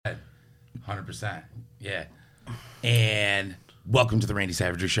100%. Yeah. And welcome to the Randy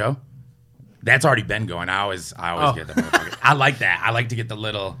Savagery Show. That's already been going. I always get the motherfucker. I like that. I like to get the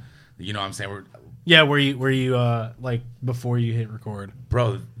little, you know what I'm saying? Were you like before you hit record?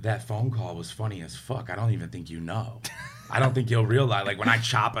 Bro, that phone call was funny as fuck. I don't even think you know. I don't think you'll realize. Like when I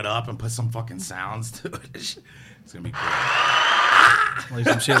chop it up and put some fucking sounds to it, it's gonna be cool. Like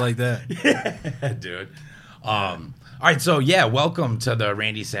some shit like that. Yeah, dude. All right, so yeah, welcome to the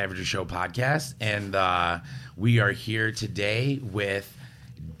Randy Savagery Show podcast, and we are here today with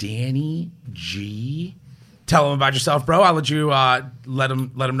Danny G. Tell them about yourself, bro. I'll let you let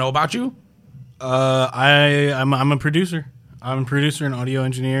them know about you. I'm a producer. I'm a producer and audio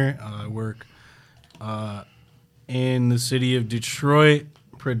engineer. I work in the city of Detroit.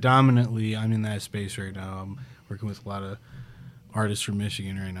 Predominantly, I'm in that space right now. I'm working with a lot of artists from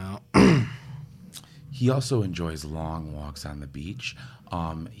Michigan right now. He also enjoys long walks on the beach.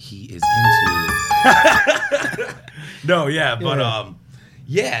 He is into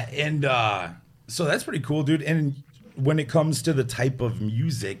so that's pretty cool, dude. And when it comes to the type of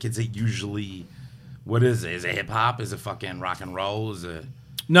music, is it usually, what is it? Is it hip hop? Is it fucking rock and roll? Is it?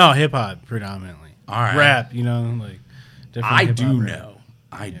 No, hip hop predominantly. All right, rap. You know, like different.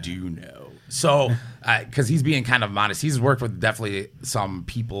 I do know. So, because he's being kind of modest, he's worked with definitely some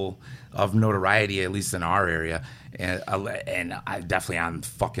people of notoriety, at least in our area, and I definitely on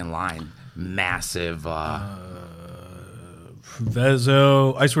fucking line, massive.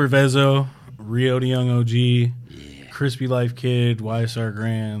 Vezo, I swear Vezo, Rio de Young OG, Crispy Life Kid, YSR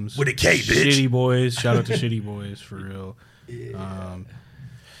Grams, with a K, bitch. Shitty Boys, shout out to Shitty Boys for real.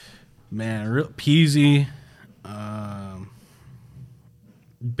 Real Peasy,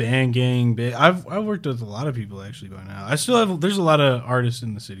 Band Gang. I've worked with a lot of people actually by now. I still have. There's a lot of artists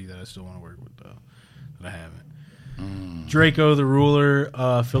in the city that I still want to work with though, that I haven't. Draco the Ruler,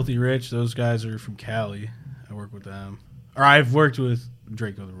 Filthy Rich. Those guys are from Cali. I work with them. Or I've worked with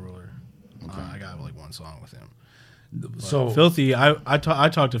Draco the Ruler. Okay. I got like one song with him. But so Filthy, I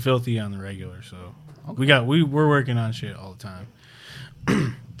talk to Filthy on the regular. So okay. We're working on shit all the time.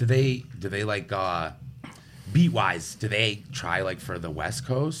 Do they like beat wise? Do they try like for the West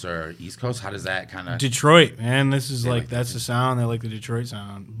Coast or East Coast? How does that kind of Detroit? Man, this is like that's the sound. They like the Detroit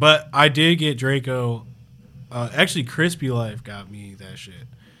sound. But I did get Draco. Actually, Crispy Life got me that shit.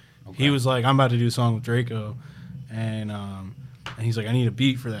 Okay. He was like, I'm about to do a song with Draco. And he's like, I need a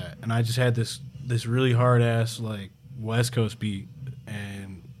beat for that. And I just had this really hard ass like West Coast beat,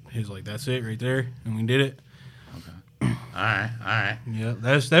 and he's like, that's it right there, and we did it. Okay. All right. Yeah,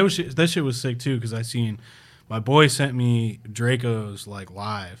 that shit was sick too, because I seen my boy sent me Draco's like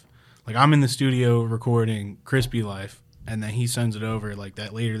live, like I'm in the studio recording Crispy Life, and then he sends it over like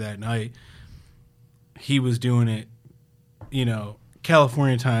that later that night. He was doing it, you know,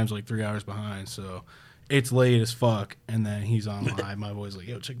 California time's like 3 hours behind, so. It's late as fuck, and then he's on live. My boy's like,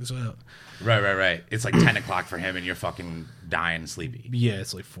 yo, check this out. Right. It's like 10 o'clock for him, and you're fucking dying and sleepy. Yeah,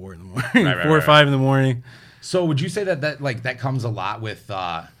 it's like 4 in the morning. 4 or 5 in the morning. So would you say that comes a lot with,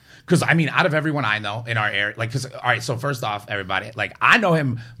 because, I mean, out of everyone I know in our area, like, because, all right, so first off, everybody, like, I know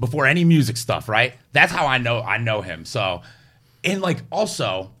him before any music stuff, right? That's how I know him. So, and, like,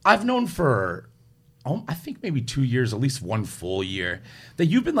 also, I've known for... I think maybe 2 years, at least 1 full year, that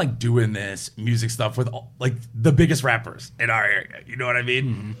you've been like doing this music stuff with like the biggest rappers in our area. You know what I mean?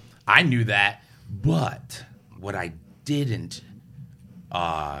 Mm-hmm. I knew that, but what I didn't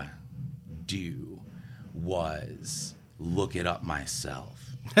do was look it up myself.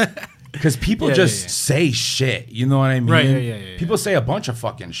 Because people say shit. You know what I mean? Right, yeah. People say a bunch of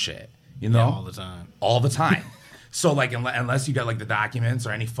fucking shit. You know? Yeah, all the time. So like, unless you got like the documents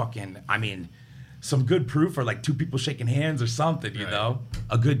or any fucking, I mean... some good proof or like 2 people shaking hands or something, you know?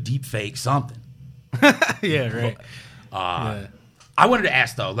 A good deep fake, something. Yeah, right. I wanted to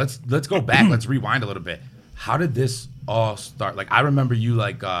ask though, let's go back, let's rewind a little bit. How did this all start? Like I remember you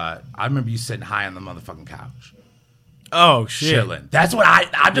sitting high on the motherfucking couch. Oh shit. Chilling. That's what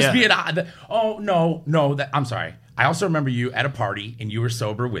I'm just being I'm sorry. I also remember you at a party and you were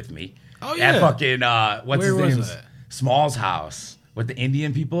sober with me. Oh yeah. At fucking what's Where his name? was that? Small's house with the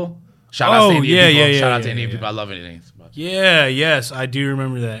Indian people. Shout out to Indian people. Shout out to Indian people. I love Indians. Yeah, yes, I do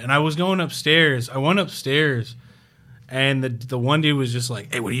remember that. And I was going upstairs. I went upstairs, and the one dude was just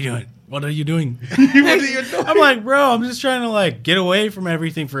like, "Hey, what are you doing? What are you doing?" I'm like, "Bro, I'm just trying to like get away from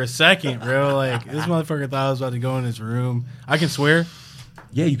everything for a second, bro." Like this motherfucker thought I was about to go in his room. I can swear.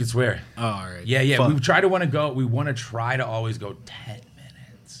 Yeah, you can swear. Oh, all right. Yeah. Fuck. We want to try to always go 10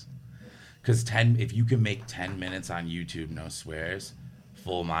 minutes, because if you can make 10 minutes on YouTube, no swears.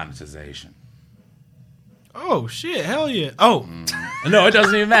 Full monetization. Oh shit! Hell yeah! Oh, no, it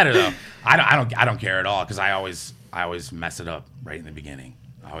doesn't even matter though. I don't care at all because I always mess it up right in the beginning.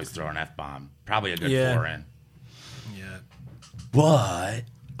 I always throw an F-bomb. Probably a good 4 in. Yeah. But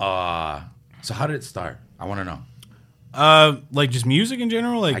so how did it start? I want to know. Like just music in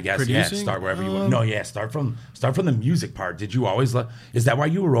general, like I guess producing? yeah. Start wherever you want. No, yeah. Start from the music part. Did you always? Is that why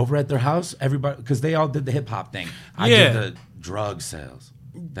you were over at their house? Everybody, because they all did the hip hop thing. I did the drug sales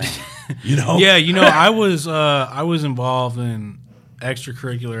thing. You know? Yeah, I was involved in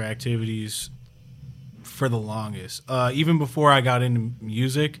extracurricular activities for the longest. Even before I got into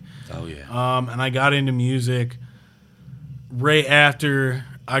music. Oh yeah. And I got into music right after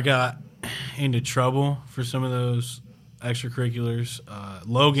I got into trouble for some of those extracurriculars.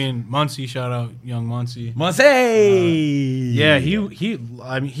 Logan Muncie, shout out Young Muncie. Muncie. Yeah,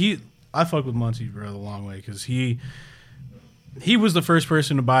 I fuck with Muncie for a long way because he was the first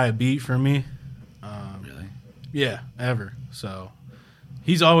person to buy a beat from me. Really? Yeah, ever. So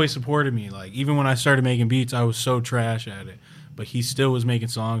he's always supported me. Like even when I started making beats, I was so trash at it, but he still was making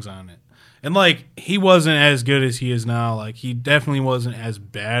songs on it. And like he wasn't as good as he is now. Like he definitely wasn't as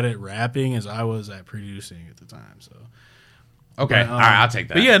bad at rapping as I was at producing at the time. So okay, all right, I'll take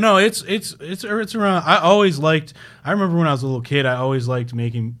that. But yeah, no, it's around. I remember when I was a little kid, I always liked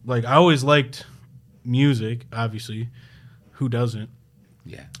making I always liked music. Obviously, who doesn't?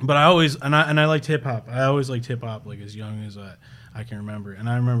 Yeah. But I liked hip hop. I always liked hip hop like as young as I can remember. And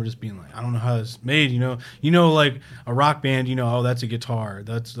I remember just being like, I don't know how this made, like a rock band, oh, that's a guitar.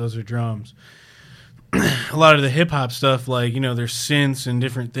 Those are drums. A lot of the hip hop stuff, like, there's synths and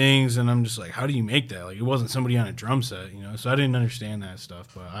different things. And I'm just like, how do you make that? Like, it wasn't somebody on a drum set, so I didn't understand that stuff.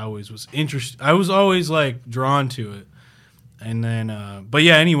 But I always was interested. I was always like drawn to it. And then, but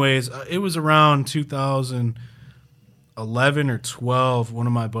yeah, anyways, it was around 2011 or 12. One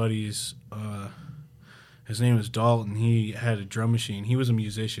of my buddies, his name was Dalton. He had a drum machine. He was a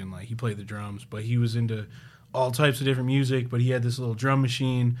musician. Like, he played the drums, but he was into all types of different music, but he had this little drum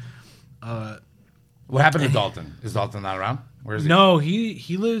machine. What happened to Dalton? Is Dalton not around? Where is he? No,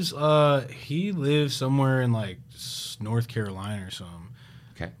 he lives somewhere in like North Carolina or something.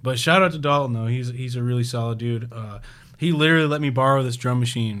 Okay. But shout out to Dalton though. He's a really solid dude. He literally let me borrow this drum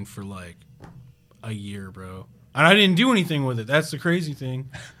machine for like a year, bro. And I didn't do anything with it. That's the crazy thing.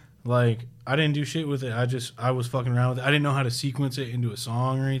 Like, I didn't do shit with it. I was fucking around with it. I didn't know how to sequence it into a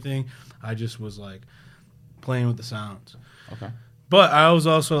song or anything. I just was like playing with the sounds. Okay. But I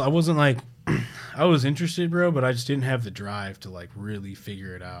wasn't like I was interested, bro, but I just didn't have the drive to like really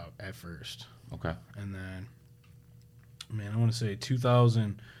figure it out at first. Okay. And then, man, I want to say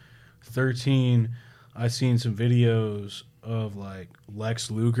 2013, I seen some videos of like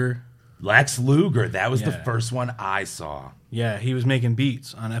Lex Luger. Lex Luger, that was the first one I saw. Yeah, he was making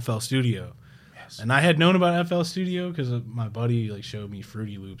beats on FL Studio. Yes. And I had known about FL Studio because my buddy like showed me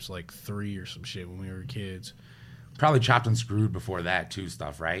Fruity Loops like 3 or some shit when we were kids. Probably Chopped and Screwed before that too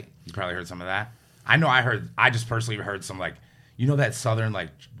stuff, right? You probably heard some of that. I just personally heard some like, that Southern like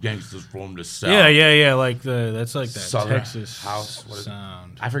gangsters from the South. Yeah. Like that's like that Southern Texas house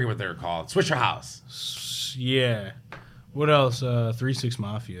sound. I forget what they're called. Swisher House. Yeah. What else? 3 6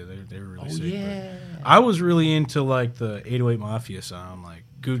 Mafia. They were really sick. Yeah. I was really into like the 808 Mafia sound, like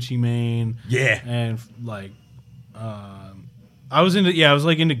Gucci Mane. Yeah. And like, I was into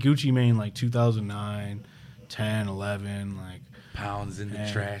Gucci Mane like 2009, 10, 11, like Pounds in the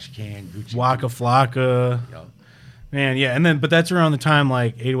trash can. Gucci. Waka Flocka. Yo. Man, yeah, but that's around the time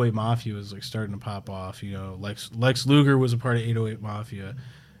like 808 Mafia was like starting to pop off. Lex Luger was a part of 808 Mafia.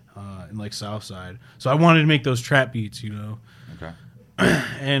 In like Southside, so I wanted to make those trap beats, Okay.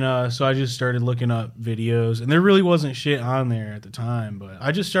 And so I just started looking up videos, and there really wasn't shit on there at the time, but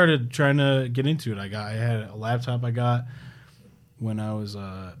I just started trying to get into it. I had a laptop I got when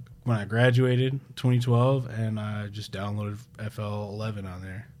I graduated 2012, and I just downloaded FL11 on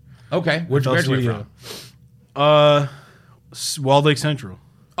there. Okay, where'd you graduate from? Walled Lake Central.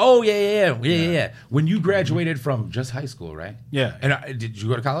 Oh, yeah. When you graduated from just high school, right? Yeah. And did you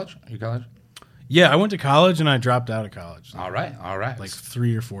go to college? Are you college? Yeah, I went to college and I dropped out of college. All right. Like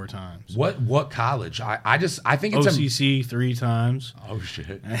 3 or 4 times. What college? I think it's OCC 3 times. Oh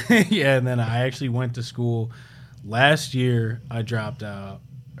shit. Yeah, and then I actually went to school last year. I dropped out.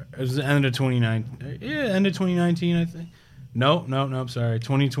 It was the end of 2019. Yeah, end of 2019, I think. No, I'm sorry.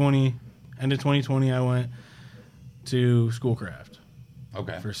 2020. End of 2020, I went to Schoolcraft.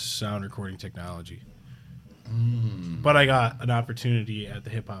 Okay. For sound recording technology. But I got an opportunity at the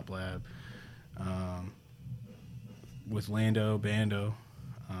Hip Hop Lab with Lando Bando.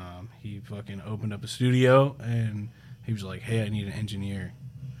 He fucking opened up a studio and he was like, hey, I need an engineer.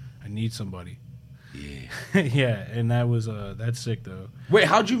 I need somebody. Yeah. Yeah, and that was that's sick though. Wait,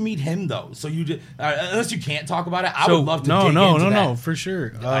 how'd you meet him though? So you did, unless you can't talk about it, I So, would love to. No, dig no, into no, that. no, for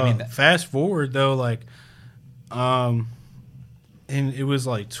sure. I mean, fast forward though, like, and it was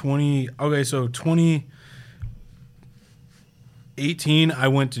like 2018. I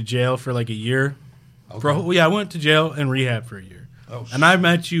went to jail for like a year. Okay. I went to jail and rehab for a year. Oh, and I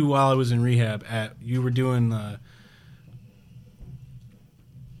met you while I was in rehab. You were doing the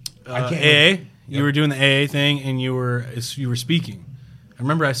AA. You were doing the AA thing, and you were speaking. I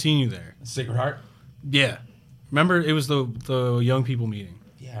remember I seen you there. Sacred Heart. Yeah, remember it was the young people meeting.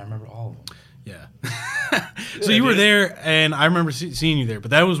 Yeah, I remember all of them. Yeah. So you were there, and I remember seeing you there. But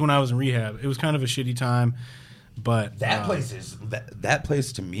that was when I was in rehab. It was kind of a shitty time, but That place is that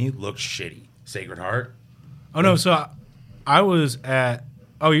place to me looks shitty. Sacred Heart. Oh no! So I was at.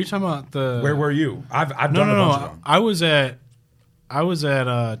 Oh, you're talking about the. Where were you? I've No, done no, a no. bunch of them. I was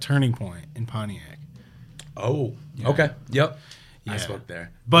at Turning Point in Pontiac. Oh, okay. Yep. I Yeah. spoke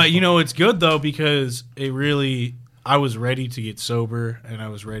there. But it's good though because I was ready to get sober and I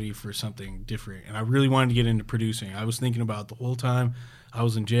was ready for something different and I really wanted to get into producing. I was thinking about the whole time I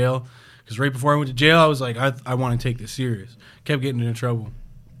was in jail because right before I went to jail I was like I want to take this serious. Kept getting into trouble.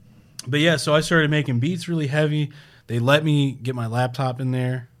 But yeah, so I started making beats really heavy. They let me get my laptop in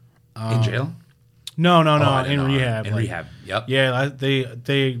there. In jail? No, Oh, I didn't in know. rehab. In rehab. Yep. Yeah,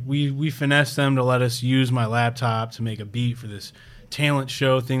 we finessed them to let us use my laptop to make a beat for this talent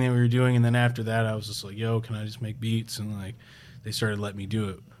show thing that we were doing, and then after that, I was just like, "Yo, can I just make beats?" And like, they started letting me do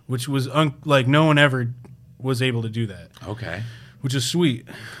it, which was like no one ever was able to do that, Okay. which is sweet.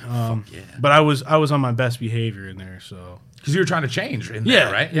 Yeah. But I was on my best behavior in there, so Because you were trying to change in there,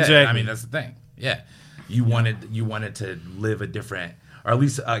 Yeah, right? exactly. I mean, that's the thing. Yeah. You wanted to live a different, or at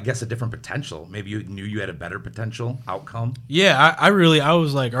least I guess a different potential. Maybe you knew you had a better potential outcome. yeah, I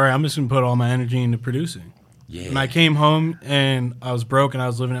was like, all right, I'm just gonna put all my energy into producing. Yeah. And I came home and I was broke and I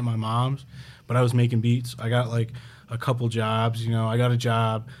was living at my mom's, but I was making beats. I got like a couple jobs. I got a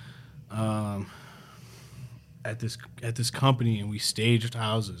job at this company and we staged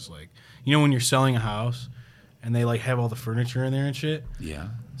houses. Like when you're selling a house and they like have all the furniture in there and shit. Yeah.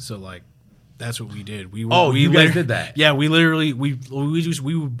 So like that's what we did. We you guys did that? Yeah, we literally we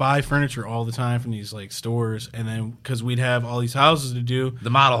would buy furniture all the time from these like stores, and then because we'd have all these houses to do.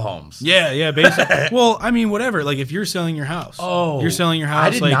 The model homes. Yeah, basically. Well, I mean, whatever. Like if you're selling your house, you're selling your house. I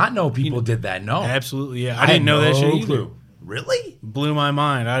did like, not know people did that. No. Absolutely, yeah. I didn't know that shit either. Clue. Really? Blew my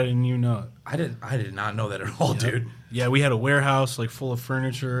mind. I didn't even know it. I did not know that at all, dude. Yeah, we had a warehouse like full of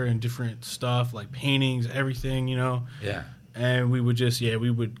furniture and different stuff, like paintings, everything. Yeah. And we would we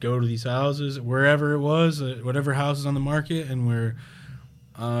would go to these houses, wherever it was, whatever house is on the market, and we're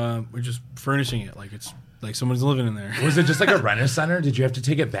just furnishing it like it's like someone's living in there. Was it just like a rent center? Did you have to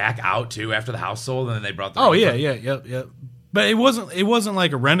take it back out too after the house sold, and then they brought the? Oh yeah, yep. But it wasn't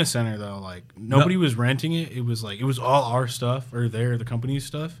like a rent-a-center though. Like nobody was renting it. It was all our stuff or the company's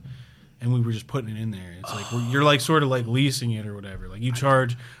stuff, and we were just putting it in there. It's like you're like sort of like leasing it or whatever. Like you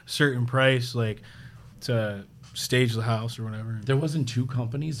charge a certain price like to stage the house or whatever. There wasn't two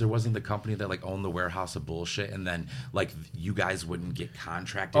companies. There wasn't the company that like owned the warehouse of bullshit, and then like you guys wouldn't get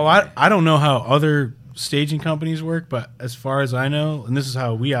contracted. Oh, I don't know how other staging companies work, but as far as I know, and this is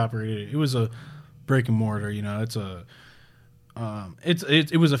how we operated, it was a brick and mortar. It's a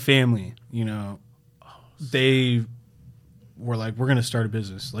it was a family. They were like, we're gonna start a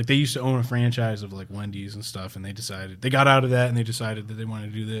business. Like they used to own a franchise of like Wendy's and stuff, and they got out of that and they decided that they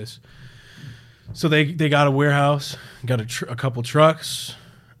wanted to do this. So they got a warehouse, got a couple trucks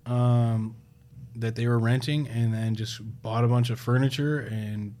that they were renting, and then just bought a bunch of furniture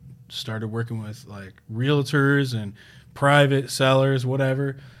and started working with like realtors and private sellers,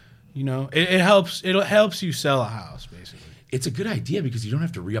 whatever. It helps you sell a house basically. It's a good idea because you don't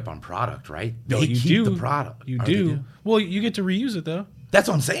have to re-up on product, right? No, They you keep do. the product. You Or they do. Well, you get to reuse it though. That's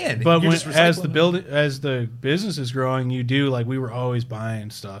what I'm saying. But You're just as recycling the business is growing, you do like we were always buying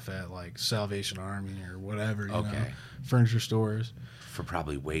stuff at like Salvation Army or whatever. Okay. Furniture stores. for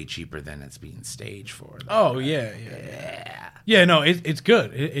probably way cheaper than it's being staged for. Oh yeah. No, it's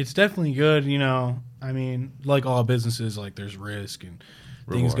good. It's definitely good. I mean, like all businesses, like there's risk and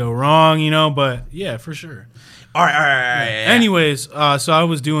things go wrong. But yeah, for sure. All right. Yeah. Anyways, so I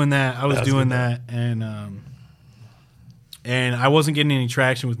was doing that. And I wasn't getting any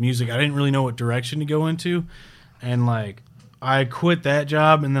traction with music. I didn't really know what direction to go into, and like I quit that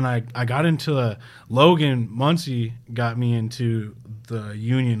job, and then I got into Logan Muncie got me into the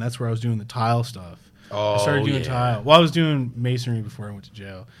union. That's where I was doing the tile stuff. Oh, I started doing tile. Well, I was doing masonry before I went to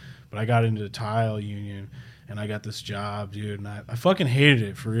jail, but I got into the tile union, and I got this job, dude. And I fucking hated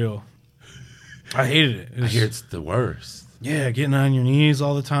it for real. I hated it. I hear it's the worst. Yeah, getting on your knees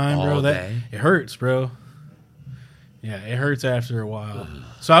all the time, bro. All day. It hurts, bro. Yeah, it hurts after a while.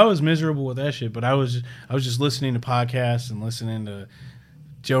 So I was miserable with that shit, but I was just listening to podcasts and listening to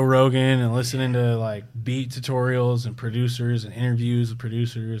Joe Rogan and listening to like beat tutorials and producers and interviews with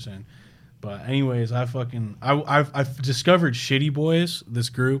producers but anyways, I've discovered Shitty Boys, this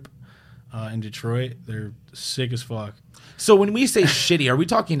group in Detroit. They're sick as fuck. So when we say shitty, are we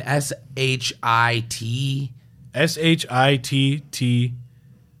talking SHIT? SHITTY.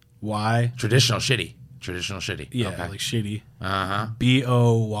 Traditional shitty. Yeah, okay. like shitty. Uh-huh.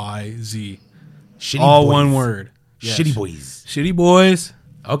 BOYZ. Shitty All boys. one word. Yes. Shitty boys. Shitty Boys.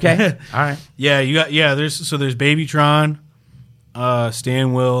 Okay. All right. Yeah, there's Babytron,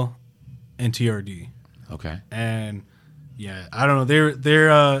 Stan Will, and TRD. Okay. And yeah, I don't know.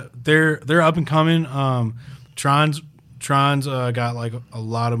 They're up and coming. Tron's got like a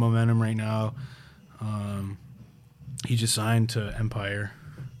lot of momentum right now. He just signed to Empire.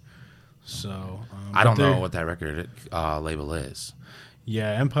 So I don't know what that record label is.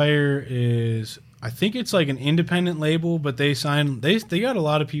 Yeah, Empire is. I think it's like an independent label, but they got a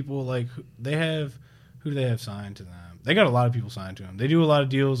lot of people. Like who do they have signed to them? They got a lot of people signed to them. They do a lot of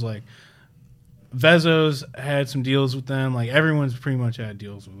deals. Like Vezos had some deals with them. Like everyone's pretty much had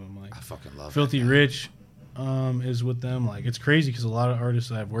deals with them. Like I fucking love Filthy Rich is with them. Like it's crazy because a lot of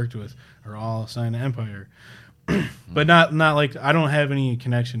artists that I've worked with are all signed to Empire. But not like I don't have any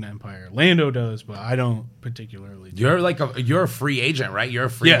connection to Empire. Lando does, but I don't particularly. You're a free agent, right? You're a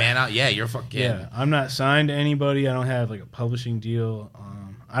free man out. Yeah, you're fucking. Yeah, I'm not signed to anybody. I don't have like a publishing deal.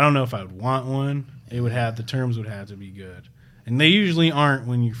 I don't know if I would want one. The terms would have to be good, and they usually aren't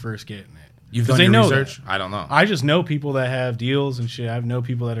when you're first getting it. You've done your research? I don't know. I just know people that have deals and shit. I know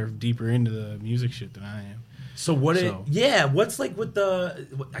people that are deeper into the music shit than I am. So what's like with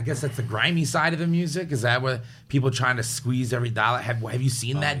I guess that's the grimy side of the music? Is that what people trying to squeeze every dollar? Have you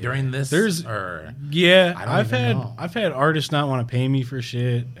seen that during this? I've had artists not want to pay me for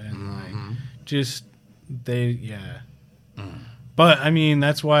shit and like just But I mean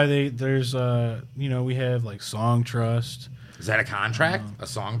that's why there's we have like Song Trust. Is that a contract? A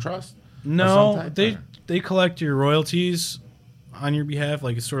song trust? No, they collect your royalties on your behalf,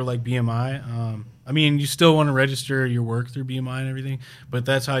 like it's sort of like BMI. I mean, you still want to register your work through BMI and everything, but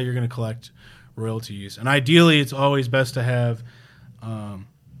that's how you're going to collect royalties. And ideally, it's always best to have a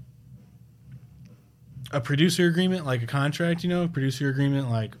producer agreement, like a contract, producer agreement,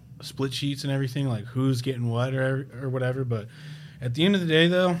 like split sheets and everything, like who's getting what or whatever. But at the end of the day,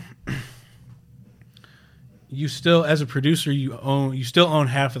 though, you still, as a producer, you still own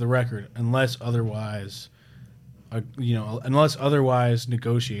half of the record unless otherwise. Unless otherwise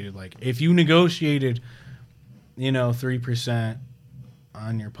negotiated. Like if you negotiated, 3%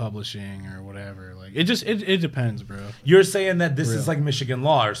 on your publishing or whatever, like it depends, bro. You're saying that this is like Michigan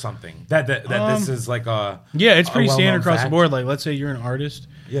law or something. That this is like a it's pretty standard across fact. the board. Like let's say you're an artist,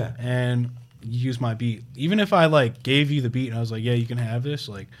 and you use my beat. Even if I like gave you the beat and I was like, yeah, you can have this.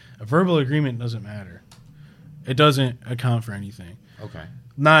 Like a verbal agreement doesn't matter. It doesn't account for anything. Okay.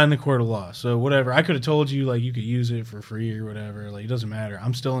 Not in the court of law. So whatever. I could have told you like you could use it for free or whatever. Like it doesn't matter.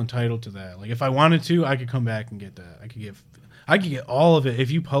 I'm still entitled to that. Like if I wanted to, I could come back and get that. I could get all of it.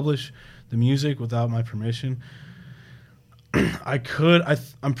 If you publish the music without my permission, I could.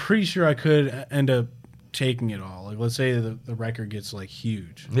 I'm pretty sure I could end up taking it all. Like let's say the record gets like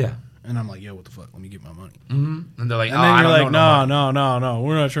huge. Yeah. And I'm like, yo, what the fuck? Let me get my money. Mm-hmm. And they're like, and then you're like, no,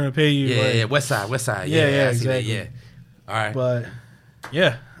 we're not trying to pay you. Yeah, West Side. Yeah, exactly. Yeah. All right. But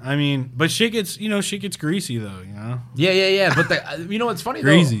yeah, I mean, but shit gets greasy though, Yeah. But what's funny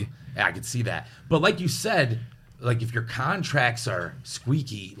greasy. Yeah, I could see that. But like you said, like if your contracts are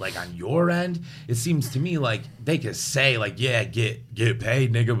squeaky, like on your end, it seems to me like they could say like, yeah, get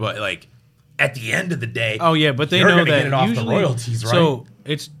paid, nigga, but like at the end of the day, oh yeah, but they you're know gonna that get it off usually, the royalties, right? So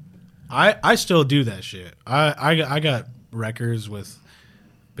it's I still do that shit. I got records with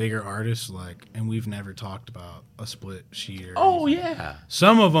bigger artists, like, and we've never talked about a split sheet or anything. Yeah.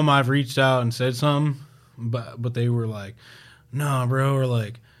 Some of them I've reached out and said something, but they were like, nah, bro, or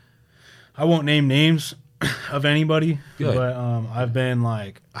like, I won't name names of anybody. Good. But I've been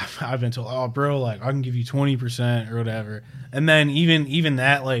told, oh, bro, like, I can give you 20% or whatever. And then even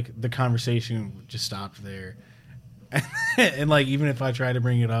that, like, the conversation just stopped there. And like, even if I tried to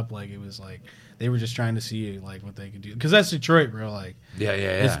bring it up, like, it was like, they were just trying to see like what they could do, because that's Detroit, bro. Like, yeah.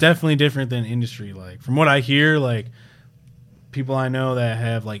 It's definitely different than industry. Like, from what I hear, like people I know that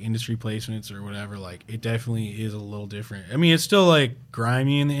have like industry placements or whatever, like it definitely is a little different. I mean, it's still like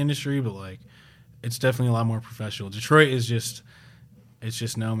grimy in the industry, but like it's definitely a lot more professional. Detroit is just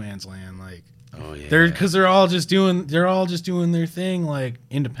no man's land. Like Oh yeah. They're all just doing their thing like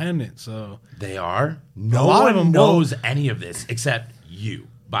independent. So They are. No lot one of them knows any of this except you,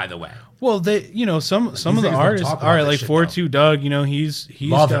 by the way. well, they some of niggas the don't artists. talk All about right, this like shit, 42 Doug. He's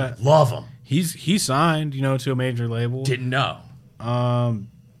Love got him. Love him. he's signed to a major label. Didn't know.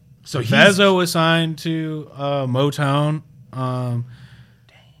 So he's Fazzo was signed to Motown.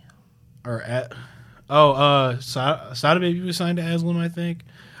 Sada Baby was signed to Aslam, I think.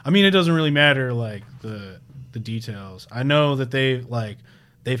 I mean, it doesn't really matter like the details. I know that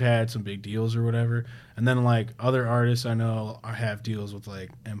they've had some big deals or whatever, and then like other artists I know have deals with like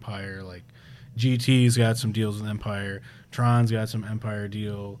Empire. Like GT's got some deals with Empire. Tron's got some Empire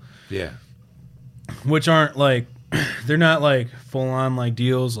deal. Yeah. Which aren't like they're not like full on like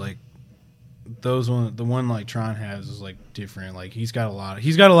deals like the one like Tron has is like different. Like he's got a lot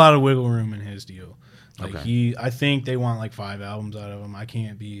of wiggle room in his deal. Like Okay. I think they want like 5 albums out of him. I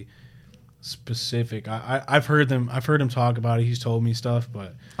can't be specific. I've heard him talk about it. He's told me stuff,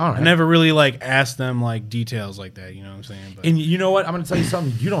 but All right. I never really like asked them like details like that. You know what I'm saying? But And you know what? I'm going to tell you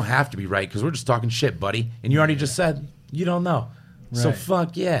something. You don't have to be right because we're just talking shit, buddy. And you already just said you don't know. So Right.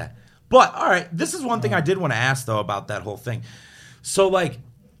 fuck yeah. But all right, this is one thing I did want to ask though about that whole thing. So like,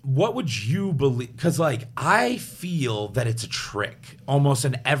 what would you believe? Because like, I feel that it's a trick almost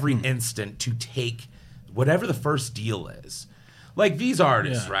in every instant to take whatever the first deal is. Like these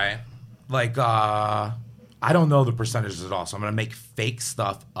artists, Yeah. right? Like, I don't know the percentages at all, so I'm gonna make fake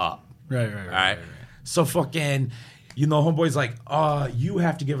stuff up. right. All right. So fucking, homeboy's like, you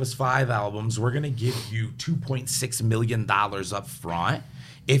have to give us 5 albums. We're going to give you $2.6 million up front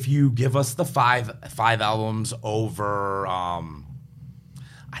if you give us the five albums over, I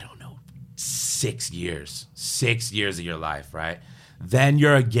don't know, 6 years. 6 years of your life, right? Then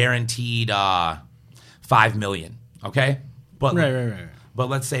you're a guaranteed $5 million, okay? But Right. But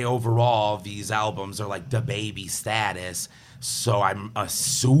let's say overall these albums are like the baby status, so I'm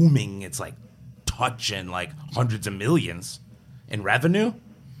assuming it's like touching like hundreds of millions in revenue.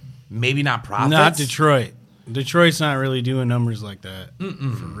 Maybe not profits. Not Detroit. Detroit's not really doing numbers like that for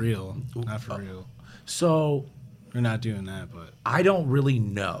real. Not for real. So They're not doing that, but I don't really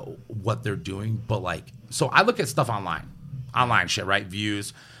know what they're doing, but like, so I look at stuff online shit, right?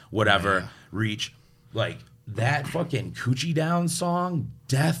 Views, whatever, reach, like that fucking Coochie Down song,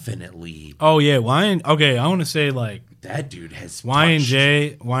 definitely. oh yeah, okay, I want to say like That dude has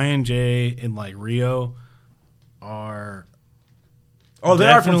Y&J and like Rio are Oh, they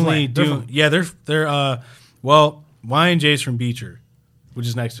are from definitely Flint. They're doing. from- Yeah, they're well, Y&J's from Beecher, which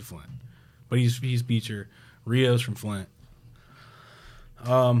is next to Flint, but he's Beecher. Rio's from Flint.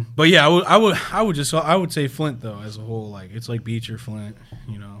 But yeah, I would say Flint though as a whole. Like it's like Beecher, Flint,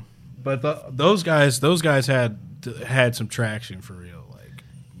 But those guys had some traction for Rio. Like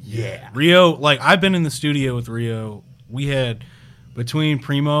Yeah. Rio, like I've been in the studio with Rio. We had between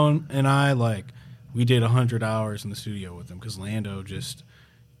Primo and I, like we did 100 hours in the studio with him because Lando just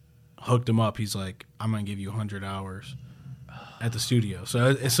hooked him up. He's like, I'm gonna give you 100 hours at the studio.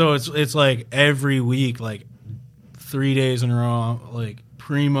 So it's like every week, like 3 days in a row, like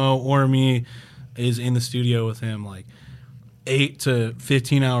Primo or me is in the studio with him, like 8 to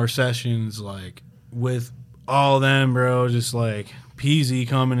 15 hour sessions, like with all of them, bro. Just like Peasy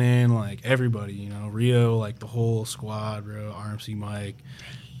coming in, like everybody, Rio, like the whole squad, bro. RMC Mike,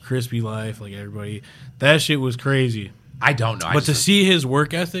 Crispy Life, like everybody. That shit was crazy. I don't know. But to see his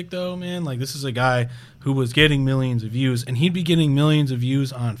work ethic, though, man, like this is a guy who was getting millions of views, and he'd be getting millions of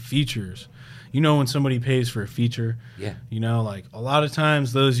views on features. When somebody pays for a feature, Yeah. like a lot of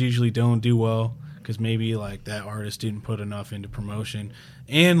times those usually don't do well because maybe like that artist didn't put enough into promotion,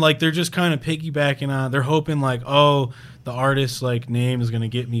 and like they're just kind of piggybacking on. They're hoping like, oh, the artist's like name is gonna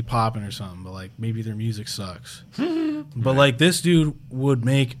get me popping or something, but like maybe their music sucks. But like this dude would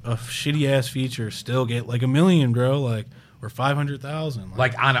make a shitty ass feature, still get like $1 million, bro, like or 500,000.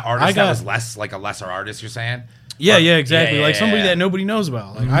 Like on an artist that was less, like a lesser artist, you're saying? Yeah, Or- exactly. Yeah, like somebody yeah. that nobody knows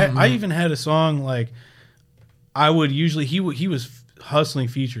about. Like I even had a song like I would usually he was hustling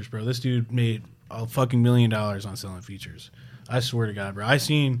features, bro. This dude made a fucking $1 million on selling features. I swear to God, bro. I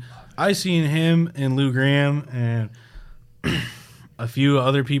seen him and Lou Graham and a few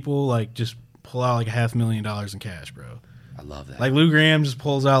other people like just pull out like $500,000 in cash, bro. I love that. Like Lou Graham just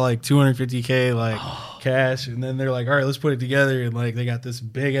pulls out like $250K like cash, and then they're like, all right, let's put it together, and like they got this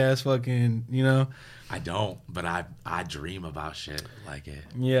big ass fucking I don't, but I dream about shit like it.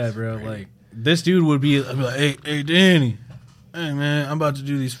 Yeah, bro. Like this dude would be like, hey, Danny, hey man, I'm about to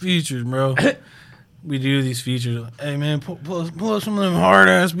do these features, bro. We do these features. Hey man, pull up some of them hard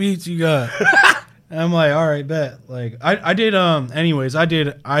ass beats you got. And I'm like, all right, bet. Like I did. Anyways, I did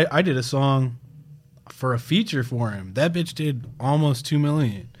a song for a feature for him. That bitch did almost 2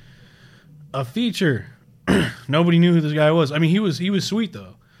 million. A feature. Nobody knew who this guy was. I mean, he was sweet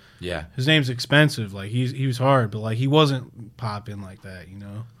though. Yeah. His name's expensive. Like he was hard, but like he wasn't popping like that, you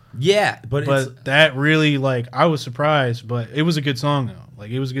know. Yeah, but that really, like, I was surprised, but it was a good song though.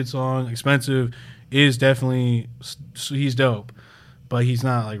 Like it was a good song. Expensive is definitely, he's dope, but he's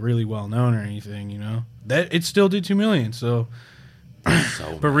not like really well known or anything, you know. That it still did 2 million. So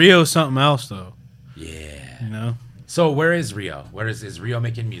but Rio's something else though. Yeah. You know. So where is Rio? Is Rio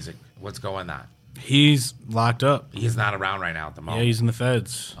making music? What's going on? He's locked up. He's not around right now at the moment. Yeah, he's in the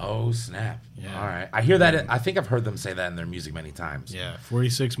feds. Oh, snap. Yeah. All right. I hear that. I think I've heard them say that in their music many times. Yeah,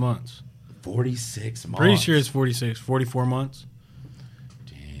 46 months. 46 months. Pretty sure it's 46, 44 months.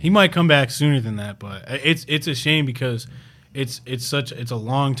 Damn. He might come back sooner than that, but it's a shame because it's a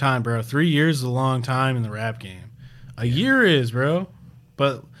long time, bro. 3 years is a long time in the rap game. A year is, bro.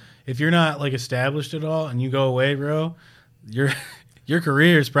 But if you're not like established at all and you go away, bro, your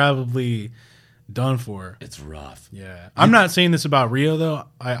career is probably done for. It's rough. Yeah. I'm not saying this about Rio though.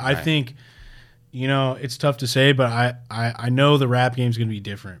 I think, you know, it's tough to say, but I know the rap game's gonna be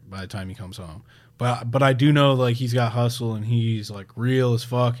different by the time he comes home. But I do know like he's got hustle and he's like real as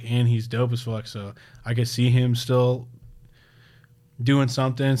fuck and he's dope as fuck. So I could see him still doing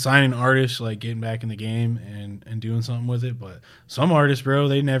something, signing artists, like getting back in the game and doing something with it. But some artists, bro,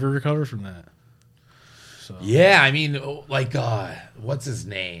 they never recover from that. So Yeah, I mean, like, what's his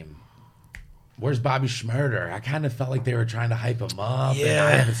name? Where's Bobby Shmurda? I kind of felt like they were trying to hype him up. Yeah. And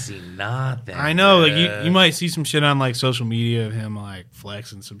I haven't seen nothing. I know, like you might see some shit on like social media of him like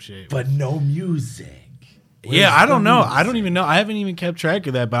flexing some shit. But no music. Yeah, I don't know. I don't even know. I haven't even kept track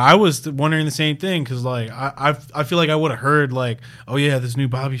of that. But I was wondering the same thing because like I feel like I would have heard like, oh yeah, this new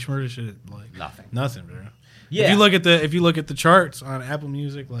Bobby Shmurda shit. Like nothing, bro. Yeah. If you look at the charts on Apple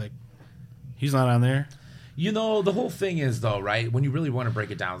Music, like he's not on there. You know, the whole thing is, though, right? When you really want to break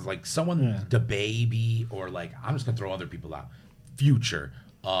it down, it's like someone, the baby, or like, I'm just going to throw other people out. Future,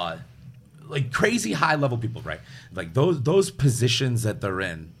 like crazy high level people, right? Like those positions that they're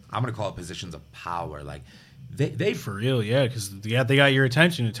in, I'm going to call it positions of power. Like, they for real, yeah, because they got your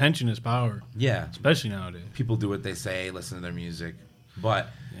attention. Attention is power. Yeah. Especially nowadays. People do what they say, listen to their music. But,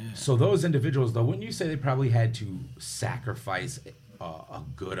 so those individuals, though, wouldn't you say they probably had to sacrifice a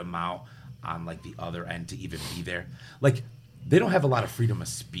good amount on like the other end to even be there? Like they don't have a lot of freedom of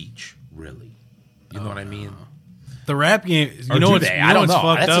speech, really. You know what I mean? The rap game, I don't know.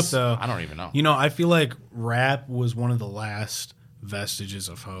 Fucked up just, though. I don't even know. You know, I feel like rap was one of the last vestiges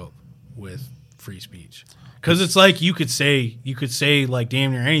of hope with free speech. Because it's like you could say like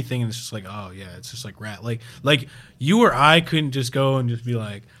damn near anything, and it's just like, oh yeah, it's just like rap. Like you or I couldn't just go and just be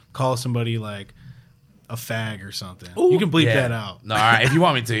like call somebody like a fag or something. Ooh, you can bleep that out. No, all right. If you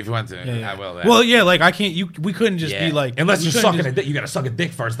want me to, I will. Yeah. Well, yeah, like I can't. We couldn't just be like unless you're sucking a dick. You got to suck a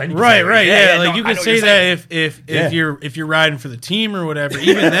dick first. Then you can right. Yeah, like you can say that if you're riding for the team or whatever.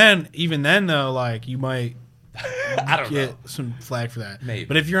 Even then though, like you might get some flag for that. Maybe.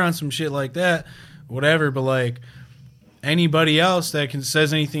 But if you're on some shit like that, whatever. But like anybody else that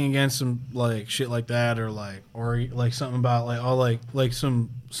says anything against some like shit like that or like something about like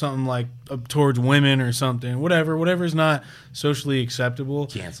something like towards women or something, whatever is not socially acceptable,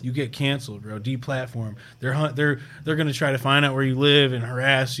 you get canceled, bro. Deplatform. They're gonna try to find out where you live and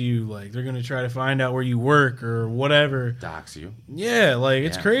harass you. Like they're gonna try to find out where you work or whatever. Dox you. Yeah, like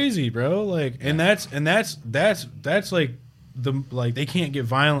it's crazy, bro. Like and that's like they can't get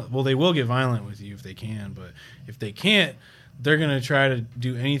violent. Well, they will get violent with you if they can, but if they can't, they're gonna try to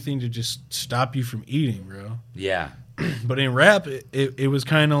do anything to just stop you from eating, bro. Yeah. But in rap, it was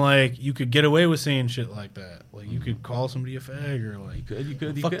kind of like you could get away with saying shit like that. Like you could call somebody a fag or like you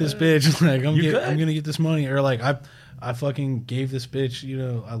could fuck this bitch. Like I'm gonna get this money or like I fucking gave this bitch, you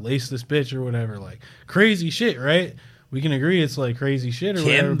know, I laced this bitch or whatever. Like crazy shit, right? We can agree it's like crazy shit or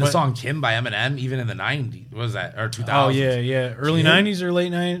whatever. The song Kim by Eminem, even in the 90s. What was that? Or 2000s? Oh, yeah. Early 90s or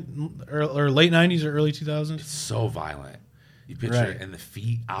late 90s or late 90s or early 2000s. It's so violent. You picture it and the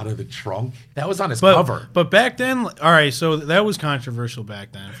feet out of the trunk. That was on his cover. But back then, all right, so that was controversial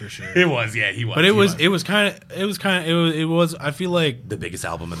back then for sure. It was, yeah, he was. But it was I feel like the biggest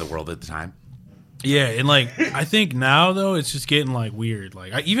album in the world at the time. Yeah, and like I think now though it's just getting like weird.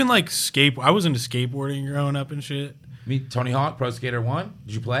 Like I was into skateboarding growing up and shit. Me, Tony Hawk, Pro Skater 1.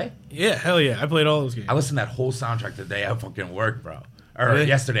 Did you play? Yeah, hell yeah. I played all those games. I listened to that whole soundtrack the day I fucking worked, bro. Or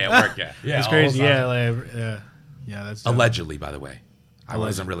yesterday at work, yeah. That's crazy. Yeah, that's dope. Allegedly, by the way. I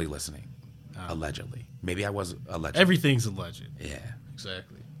wasn't really listening. Allegedly. Maybe I was allegedly. Everything's alleged. Yeah.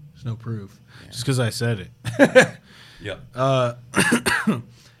 Exactly. There's no proof. Yeah. Just because I said it. Yep.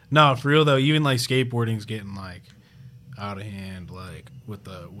 No, for real though, even like skateboarding's getting like out of hand, like with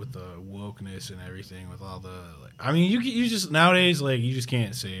the wokeness and everything, with all the like. I mean, you just nowadays like you just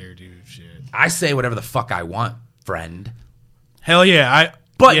can't say or do shit. I say whatever the fuck I want, friend. Hell yeah,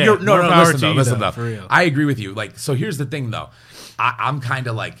 But yeah, you're no, more no, power listen to though, you, listen though, though. for real. I agree with you. Like, so here's the thing though. I'm kind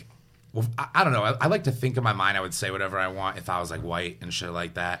of like, well, I don't know. I like to think in my mind I would say whatever I want if I was like white and shit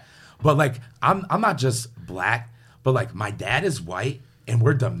like that. But like, I'm not just black, but like my dad is white and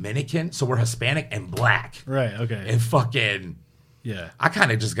we're Dominican, so we're Hispanic and black. Right. Okay. And fucking, yeah. I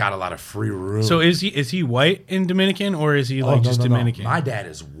kind of just got a lot of free room. So is he white and Dominican, or is he like no, just no. Dominican? My dad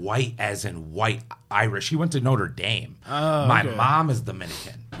is white as in white Irish. He went to Notre Dame. Oh, my okay. mom is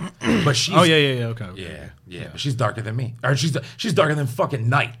Dominican, but she's yeah. Okay. yeah. But she's darker than me, or she's darker than fucking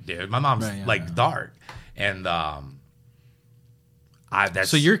night, dude. My mom's Right, yeah, like yeah. dark, and that's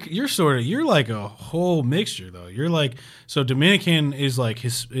So you're sort of you're like a whole mixture though. You're like, so Dominican is like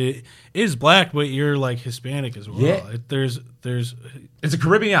is black, but you're like Hispanic as well. Yeah. There's it's a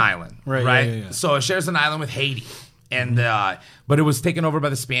Caribbean island, Right, right? yeah. So it shares an island with Haiti, and but it was taken over by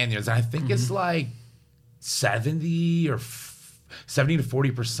the Spaniards, and I think it's like 70 to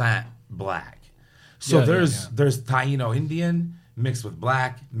 40% black. So Yeah, there's Taino Indian mixed with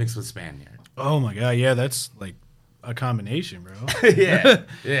black mixed with Spaniard. oh my god, yeah, that's like a combination, bro.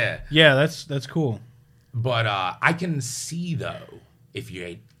 yeah. Yeah, that's cool. But I can see though if you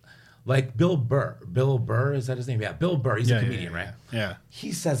ate like Bill Burr. Bill Burr, is that his name? Yeah, Bill Burr. He's a comedian, right? Yeah.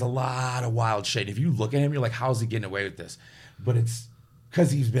 He says a lot of wild shit. If you look at him, you're like, how's he getting away with this? But it's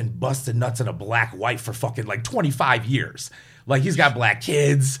because he's been busting nuts in a black white for fucking like 25 years. Like he's got black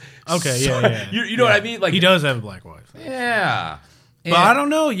kids. Okay, So- yeah. You know what I mean? Like He does have a black wife. Yeah. But I don't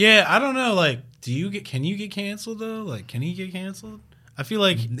know. Yeah, I don't know. Like, can you get canceled though? Like, can he get canceled? I feel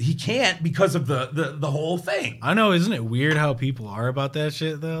like He can't because of the whole thing. I know. Isn't it weird how people are about that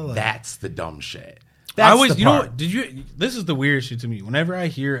shit though? Like, That's the dumb shit. I That's always, the you know part. what? Did you? This is the weird shit to me. Whenever I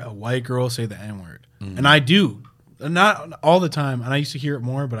hear a white girl say the N word, Mm-hmm. and I do, not all the time, and I used to hear it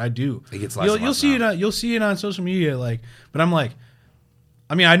more, but I do. It gets less and You'll less see now. it. You'll see it on social media, like. But I'm like,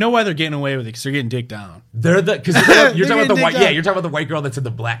 I mean, I know why they're getting away with it because they're getting dicked down. They're the because you're talking about the white. Yeah, you're talking about the white girl that's in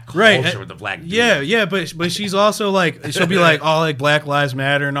the black culture with the black dude. Yeah, but she's also like, she'll be like, all like Black Lives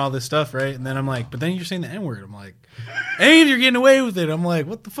Matter and all this stuff, right? And then I'm like, but then you're saying the N word. I'm like, and you're getting away with it. I'm like,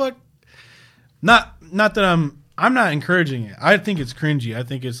 what the fuck? Not that I'm not encouraging it. I think it's cringy. I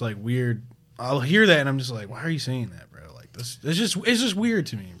think it's like weird. I'll hear that and I'm just like, why are you saying that, bro? Like this, it's just weird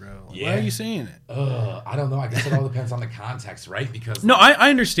to me, bro. Like, why Yeah. are you saying it? I don't know. I guess it all depends on the context, right? Because No, I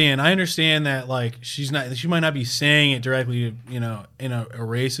understand. I understand that like she might not be saying it directly, in a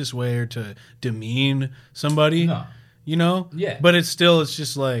racist way or to demean somebody. No. Yeah. But it's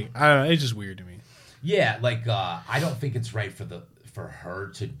just like I don't know, it's just weird to me. Yeah, like I don't think it's right for her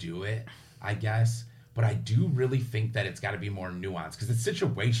to do it, I guess. But I do really think that it's got to be more nuanced because it's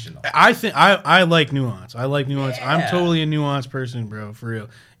situational. I think I like nuance. I like nuance. Yeah. I'm totally a nuanced person, bro, for real.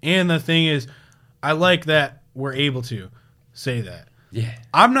 And the thing is, I like that we're able to say that. Yeah.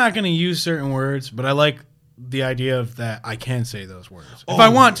 I'm not going to use certain words, but I like the idea of that I can say those words if Oh. I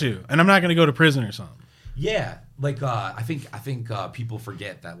want to, and I'm not going to go to prison or something. Yeah, like I think people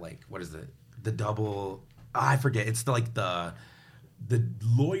forget that like what is it? The double I forget. It's the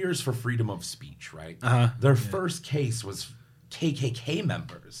Lawyers for Freedom of Speech, right? Their first case was KKK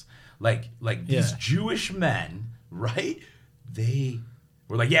members. Like these Yeah. Jewish men, right? They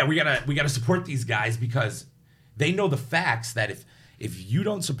were like, yeah, we gotta support these guys because they know the facts that if you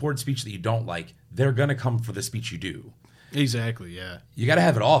don't support speech that you don't like, they're gonna come for the speech you do. Exactly. Yeah. You gotta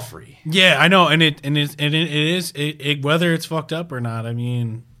have it all free. Yeah, I know, and it is whether it's fucked up or not. I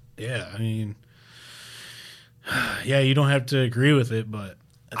mean, yeah, yeah, you don't have to agree with it, but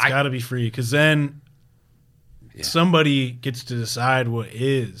it's got to be free because then somebody gets to decide what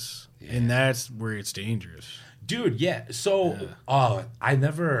is, and that's where it's dangerous. Dude, yeah. So, I don't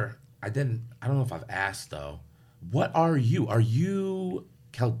know if I've asked though. What are you? Are you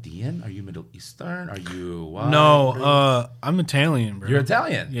Chaldean? Are you Middle Eastern? Are you what? No, I'm Italian, bro. You're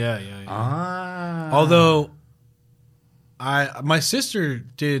Italian. Yeah. Ah. Although, my sister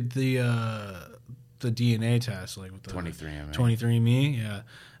did the DNA test, like with the 23andMe. 23andMe, yeah.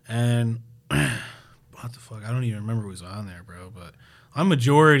 And what the fuck? I don't even remember what was on there, bro. But I'm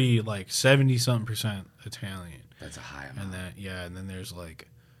majority like 70-something% Italian. That's a high And amount. then there's like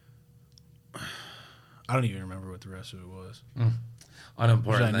I don't even remember what the rest of it was.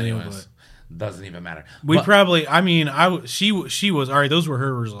 Unimportant, Which I knew, anyways. Doesn't even matter. We But- probably, I mean, she was all right. Those were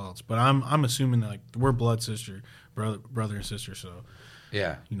her results, but I'm assuming that like we're blood sister, brother and sister. So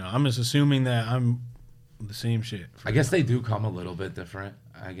Yeah. I'm just assuming that I'm The same shit. I guess they do come a little bit different,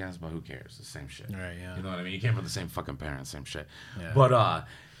 I guess, but who cares? The same shit. Right, yeah. You know what I mean? You came from the same fucking parents, same shit. Yeah. But,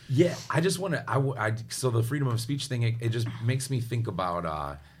 yeah, I just want to, so the freedom of speech thing, it just makes me think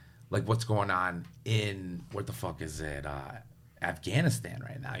about, like, what's going on in, what the fuck is it, Afghanistan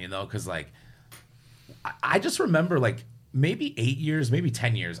right now, you know? Because, like, I just remember, like, maybe 8 years, maybe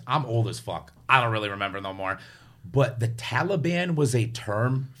 10 years. I'm old as fuck. I don't really remember no more. But the Taliban was a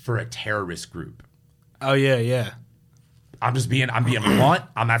term for a terrorist group. Oh, yeah, yeah. I'm being blunt.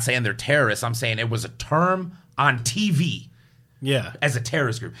 I'm not saying they're terrorists. I'm saying it was a term on TV Yeah. as a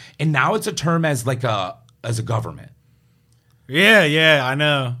terrorist group. And now it's a term as like as a government. Yeah, I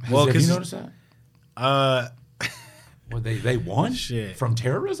know. Well, Have you because noticed that? Well, they won Shit. from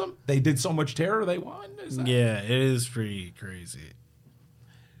terrorism? They did so much terror, they won? Is that- yeah, it is pretty crazy.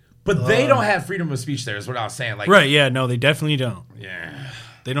 But they don't have freedom of speech there, is what I was saying. Like, Right, yeah, no, they definitely don't. Yeah.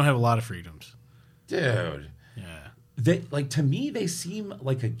 They don't have a lot of freedoms. Dude. Yeah. They, like, to me, they seem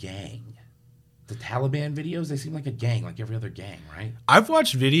like a gang. The Taliban videos, they seem like a gang, like every other gang, right? I've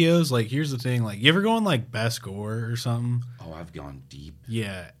watched videos, like, here's the thing, like, you ever go on, like, Best Gore or something? Oh, I've gone deep.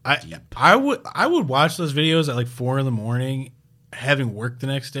 Yeah. Deep. I would watch those videos at, like, 4 in the morning, having work the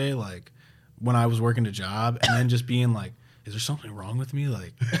next day, like, when I was working a job, and then just being like, is there something wrong with me?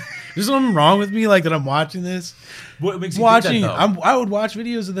 Like, is there something wrong with me? Like, that I'm watching this? What makes you Watching, think that, though? I would watch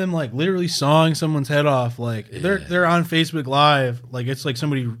videos of them, like, literally sawing someone's head off. Like, they're on Facebook Live. Like, it's like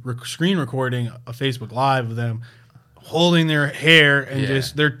somebody screen recording a Facebook Live of them holding their hair and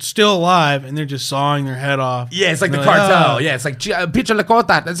just, they're still alive and they're just sawing their head off. Yeah, it's like And the they're cartel. "Oh." Yeah, it's like Picha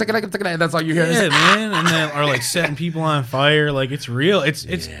Lakota. That's all you hear. Yeah, man, and then are like setting people on fire. Like, it's real.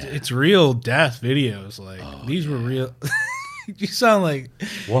 It's real death videos. Like, these were real. You sound like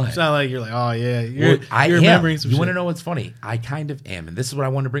What? You sound like you're like, oh yeah, Well, I you're am. remembering some You shit. want to know what's funny? I kind of am, and this is what I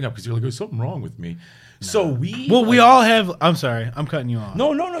wanted to bring up because you're like, there's something wrong with me. No. So we. Well, we like- all have. I'm sorry, I'm cutting you off.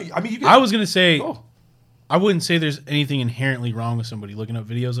 No. I mean, you. Can, I was gonna say. Oh. I wouldn't say there's anything inherently wrong with somebody looking up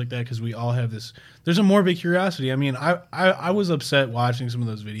videos like that because we all have this. There's a morbid curiosity. I mean, I was upset watching some of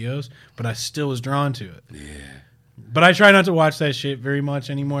those videos, but I still was drawn to it. Yeah. But I try not to watch that shit very much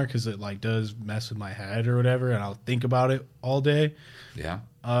anymore because it like does mess with my head or whatever, and I'll think about it all day. Yeah.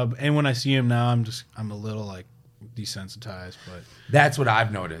 And when I see him now, I'm a little like desensitized, but That's what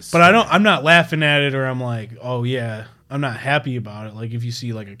I've noticed. But I'm not laughing at it or I'm like, oh yeah, I'm not happy about it. Like if you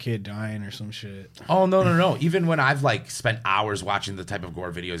see like a kid dying or some shit. Oh no. Even when I've like spent hours watching the type of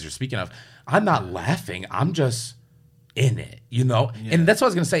gore videos you're speaking of, I'm not laughing. I'm just in it, you know? Yeah. And that's what I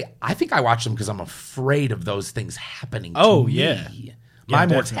was gonna say. I think I watch them because I'm afraid of those things happening to Oh, me. yeah. My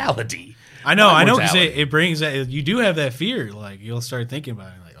definitely. mortality. I know, My because mortality. it brings that. You do have that fear. Like you'll start thinking about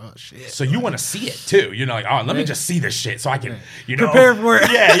it. Like, oh shit. So you want to see it too. You know, like, oh, let me just see this shit so I can, you know. Prepare for it.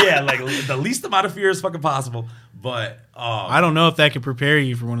 Yeah, like the least amount of fear is fucking possible. But I don't know if that could prepare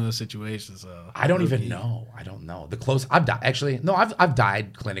you for one of those situations. I don't even know. I don't know. The close I've died actually. No, I've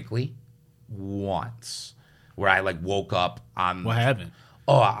died clinically once where I like woke up on What happened?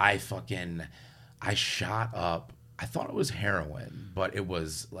 Oh, I shot up. I thought it was heroin, but it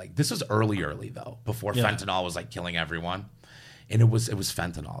was like this was early though, before Yeah. fentanyl was like killing everyone. And it was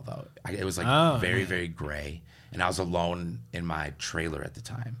fentanyl though. It was like very, very gray. And I was alone in my trailer at the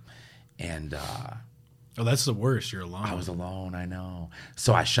time. And Oh, that's the worst. You're alone. I was alone, I know.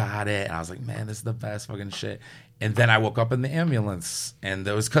 So I shot it and I was like, man, this is the best fucking shit. And then I woke up in the ambulance and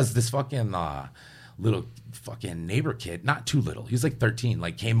it was because this fucking little fucking neighbor kid, not too little, he was like 13,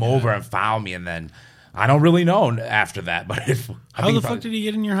 like came over and found me. And then I don't really know after that, but How the fuck did he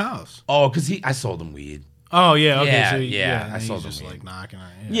get in your house? Oh, because I sold him weed. Oh yeah, okay. Yeah, so yeah, and I he's saw them just weed. like knocking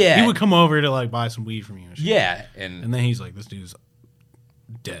on it. Yeah. He would come over to like buy some weed from you. And shit. Yeah, And then he's like, this dude's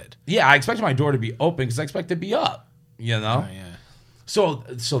dead. yeah, I expected my door to be open because I expected to be up, you know? Oh, yeah.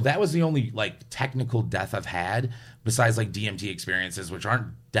 So that was the only like technical death I've had besides like DMT experiences, which aren't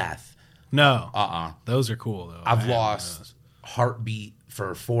death. No. Uh-uh. Those are cool though. I I've have lost those. heartbeat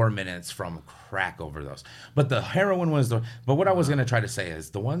for 4 minutes from crack overdose. But the heroin was but what I was going to try to say is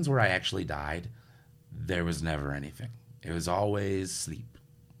the ones where I actually died, there was never anything. It was always sleep.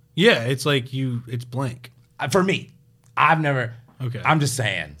 Yeah, it's like it's blank. For me, I've never. Okay. I'm just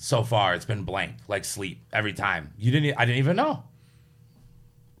saying. So far, it's been blank, like sleep every time. I didn't even know.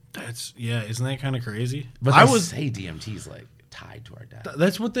 Isn't that kind of crazy? But I they was say DMT's like tied to our death.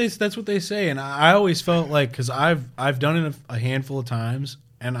 that's what they say, and I always felt like because I've done it a handful of times,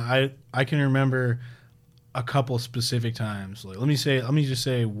 and I can remember a couple specific times. Like let me just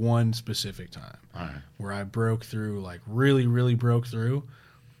say one specific time All right. where I broke through, like really really broke through,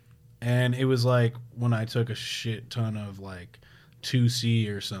 and it was like when I took a shit ton of like 2C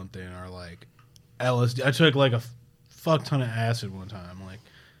or something, or like LSD. I took like a fuck ton of acid one time, like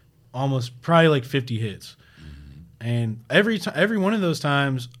probably like 50 hits. And every one of those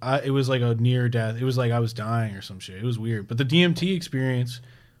times, it was like a near death. It was like I was dying or some shit. It was weird. But the DMT experience,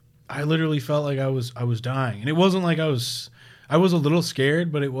 I literally felt like I was dying, and it wasn't like I was a little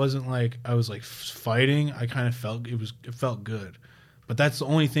scared, but it wasn't like I was like fighting. I kind of felt it felt good, but that's the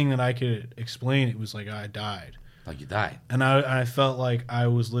only thing that I could explain. It was like I died, like you died, and I felt like I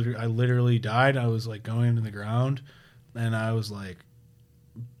literally died. I was like going into the ground, and I was like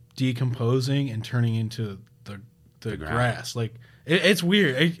decomposing and turning into the grass. Like it's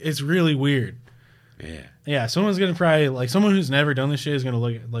weird. It's really weird. Yeah. Someone's gonna probably like someone who's never done this shit is gonna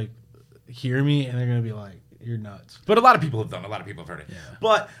look like hear me and they're gonna be like, "You're nuts." But a lot of people have done. A lot of people have heard it. Yeah.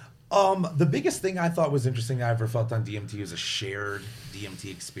 But the biggest thing I thought was interesting I ever felt on DMT was a shared DMT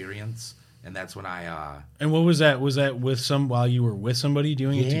experience, and that's when I. And what was that? Was that with while you were with somebody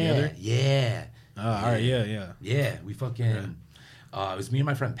doing it together? Yeah. Oh, all right. Yeah. Yeah. We fucking. It was me and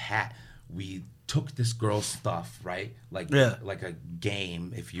my friend Pat. We took this girl's stuff, right? Like a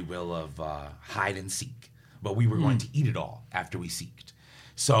game, if you will, of hide and seek. But we were going to eat it all after we seeked.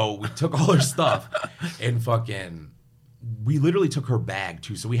 So we took all her stuff and we literally took her bag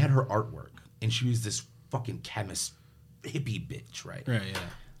too. So we had her artwork, and she was this fucking chemist hippie bitch, right? Right,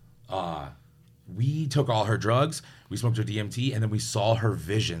 yeah. We took all her drugs, we smoked her DMT, and then we saw her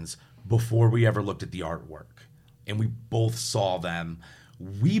visions before we ever looked at the artwork. And we both saw them.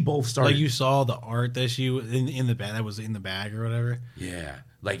 We both started. Like you saw the art that she in the bag that was in the bag or whatever. Yeah,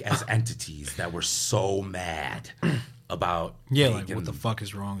 like as entities that were so mad about. Yeah, like what the fuck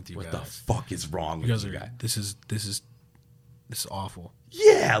is wrong with you? What guys? the fuck is wrong with you guys? This is awful.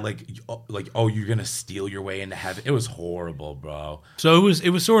 Yeah, like oh, you're gonna steal your way into heaven. It was horrible, bro. So it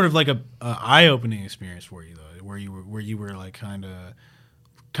was sort of like a eye opening experience for you though, where you were like kind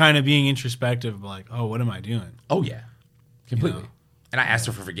of being introspective, like, oh, what am I doing? Oh yeah, completely. You know? And I asked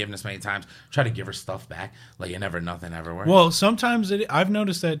her for forgiveness many times. Tried to give her stuff back. Like nothing ever worked. Well, sometimes I've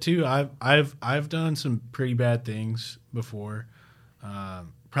noticed that too. I've done some pretty bad things before.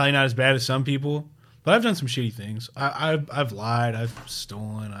 Probably not as bad as some people, but I've done some shitty things. I've lied. I've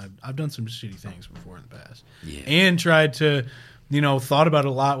stolen. I've done some shitty things before in the past. Yeah. And tried to, thought about it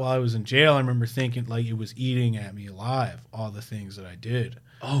a lot while I was in jail. I remember thinking like it was eating at me alive. All the things that I did.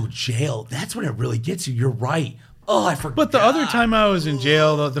 Oh, jail. That's when it really gets you. You're right. Oh, I forgot. But the other time I was in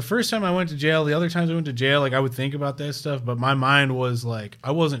jail, the first time I went to jail, the other times I went to jail, like I would think about that stuff, but my mind was like,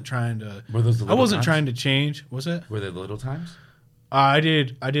 I wasn't trying to. Were those the little times? Trying to change. Was it? Were they the little times? I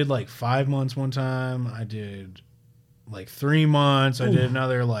did like 5 months one time. I did like 3 months. I did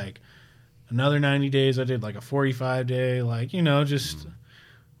another 90 days. I did like a 45-day, like just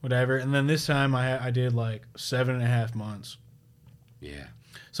whatever. And then this time I did like 7.5 months. Yeah.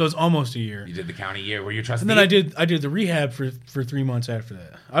 So it's almost a year. You did the county year. Were you trustee? And then I did the rehab for 3 months after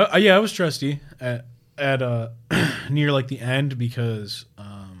that. I was trustee at near like the end because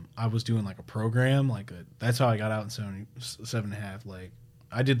I was doing like a program that's how I got out in 7.5. Like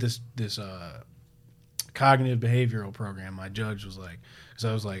I did this cognitive behavioral program. My judge was like, because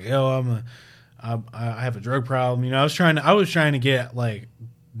I was like, yo, I have a drug problem. I was trying to get like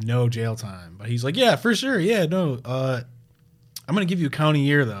no jail time, but he's like, yeah, for sure, yeah, no. I'm going to give you a county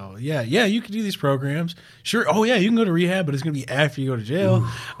year, though. Yeah, you can do these programs. Sure. Oh, yeah, you can go to rehab, but it's going to be after you go to jail. Ooh.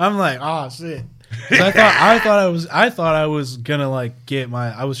 I'm like, oh, shit. I thought I was going to, like,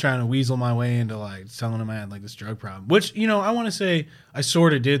 I was trying to weasel my way into, like, telling him I had, like, this drug problem. Which, I want to say I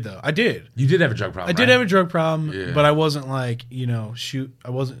sort of did, though. I did. You did have a drug problem, I did have a drug problem, but I wasn't, like, I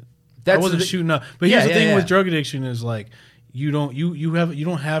wasn't shooting up. But here's the thing with drug addiction is, like, you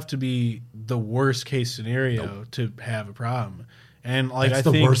don't have to be the worst case scenario to have a problem. And like that's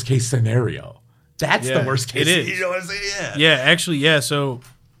the worst case scenario. That's the worst case. It is. You know what I'm saying? Yeah. Yeah, actually, yeah. So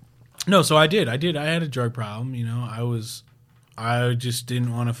I did. I had a drug problem. I just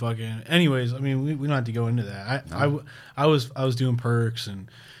didn't want to fucking. Anyways, I mean, we don't have to go into that. I was doing perks and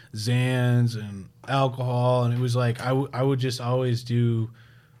Xans and alcohol, and it was like I would just always do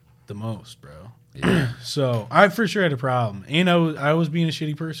the most, bro. Yeah. So I for sure had a problem, and I was being a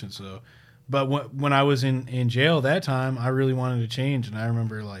shitty person. So, but when I was in jail that time, I really wanted to change, and I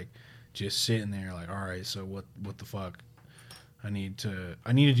remember like just sitting there like, all right, so what the fuck? I need to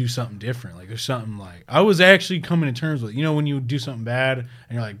do something different. Like there's something like I was actually coming to terms with. When you do something bad and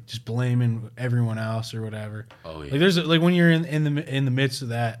you're like just blaming everyone else or whatever. Oh yeah. Like there's like when you're in the midst of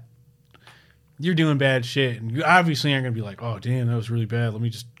that. You're doing bad shit, and you obviously aren't gonna be like, "Oh, damn, that was really bad. Let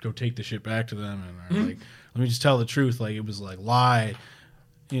me just go take the shit back to them," and like, let me just tell the truth. Like it was like lie,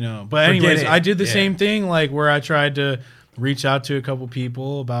 But anyways, I did the same thing, like where I tried to reach out to a couple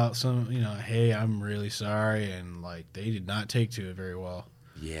people about some, hey, I'm really sorry, and like they did not take to it very well.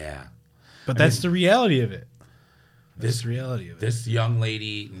 Yeah. But that's the reality of it. That's the reality of it. This young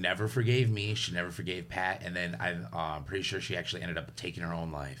lady never forgave me. She never forgave Pat, and then I'm pretty sure she actually ended up taking her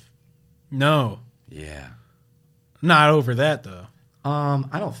own life. No. Yeah. Not over that though.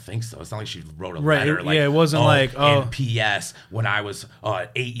 I don't think so. It's not like she wrote a Right, letter. Like, it wasn't like, and P.S. when I was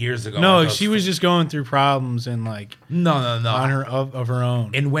 8 years ago. No, she was just going through problems and like no on her of her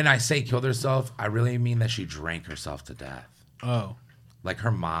own. And when I say killed herself, I really mean that she drank herself to death. Oh, like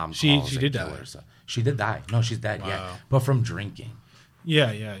her mom. She did die. Herself. She did die. No, she's dead. Wow. Yeah, but from drinking.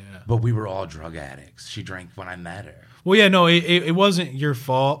 Yeah. But we were all drug addicts. She drank when I met her. Well, yeah, no, it wasn't your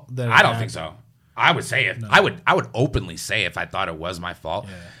fault that. I don't think so. I would say it. No. I would openly say if I thought it was my fault.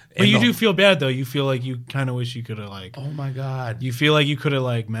 Yeah. But you do feel bad though. You feel like you kind of wish you could have like. Oh my God. You feel like you could have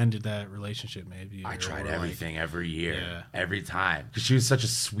like mended that relationship maybe. I tried everything every year, every time, because she was such a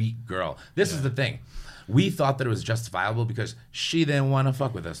sweet girl. This is the thing. We thought that it was justifiable because she didn't want to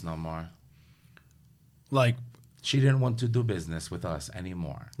fuck with us no more. Like she didn't want to do business with us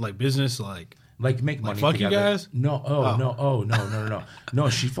anymore. Like business, like make money fuck together. You guys? No, no. No,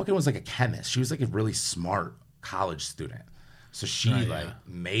 she fucking was like a chemist. She was like a really smart college student. So she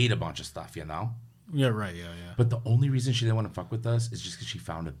made a bunch of stuff, Yeah, right, yeah. But the only reason she didn't want to fuck with us is just because she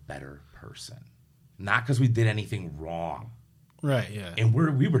found a better person. Not because we did anything wrong. Right, yeah. And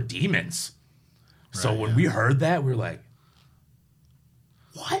we were demons. So when we heard that, we were like,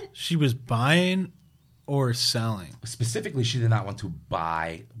 what? She was buying or selling? Specifically, she did not want to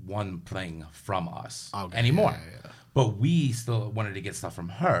buy one thing from us anymore. Yeah. But we still wanted to get stuff from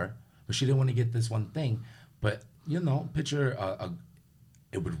her, but she didn't want to get this one thing. But, picture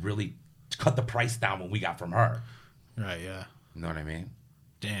it would really cut the price down when we got from her. Right, yeah. You know what I mean?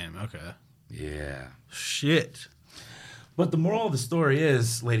 Damn, okay. Yeah. Shit. But the moral of the story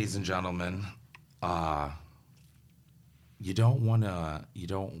is, ladies and gentlemen, you don't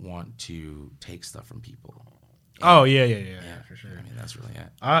want to take stuff from people. Oh yeah, for sure. I mean, that's really it.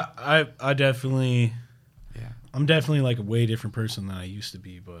 I definitely, I'm definitely like a way different person than I used to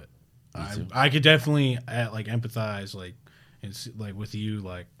be, but I could definitely like empathize like with you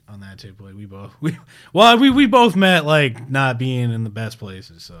like on that tip. Like we both met like not being in the best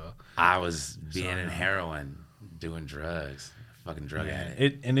places. So I was being in heroin, doing drugs. Fucking drug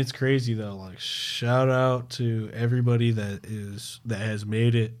addict. And it's crazy though. Like shout out to everybody that has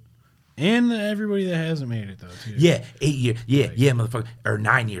made it, and everybody that hasn't made it though too. Yeah, 8 years. Yeah, motherfucker. Or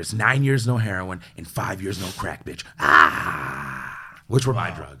 9 years. 9 years no heroin, and 5 years no crack, bitch. Which were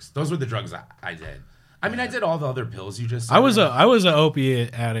my drugs. Those were the drugs I did. I mean, I did all the other pills you just said. I was an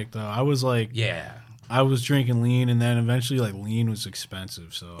opiate addict though. I was like I was drinking lean, and then eventually like lean was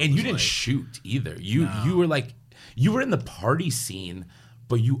expensive. So and you didn't shoot either. You were like. You were in the party scene,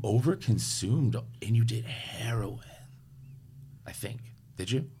 but you overconsumed and you did heroin. I think.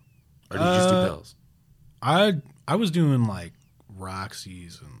 Did you? Or did you just do pills? I was doing like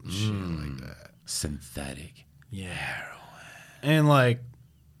Roxy's and shit like that. Synthetic. Yeah. Heroin. And like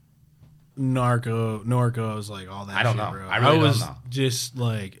Norcos, like all that. I don't shit, know. Bro. I really was don't know. Just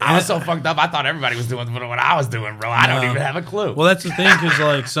like I was so fucked up. I thought everybody was doing what I was doing, bro. I don't even have a clue. Well, that's the thing, because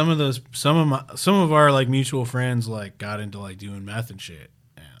like some of our like mutual friends like got into like doing meth and shit.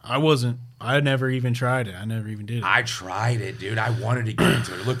 And I never even tried it. I never even did it. I tried it, dude. I wanted to get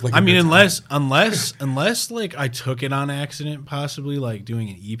into it. It looked like. I mean, unless like I took it on accident, possibly like doing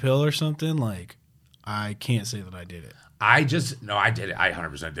an e-pill or something. Like I can't say that I did it. I did it. I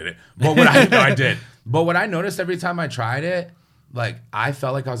 100% did it. But I did. But what I noticed every time I tried it, like I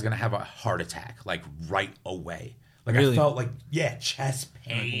felt like I was gonna have a heart attack, like right away. Like really? I felt like chest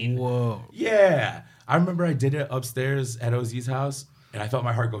pain. Like, whoa. Yeah. I remember I did it upstairs at OZ's house, and I felt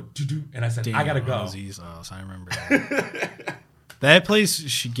my heart go doo-doo, and I said, I gotta go. OZ's house. I remember that. That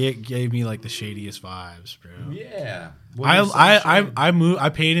place gave me like the shadiest vibes, bro. Yeah. Well, I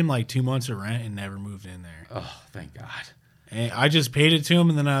paid him like 2 months of rent and never moved in there. Oh, thank God. And I just paid it to him,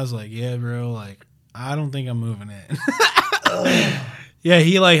 and then I was like, yeah, bro, like I don't think I'm moving in. Yeah,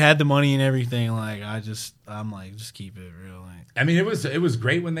 he like had the money and everything. Like I'm like, just keep it real. Like, I mean, it was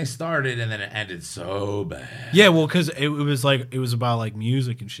great when they started, and then it ended so bad. Yeah, well, because it was about like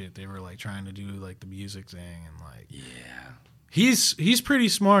music and shit. They were like trying to do like the music thing, and like he's pretty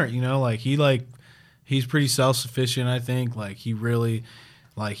smart, like he's pretty self-sufficient, I think. Like he really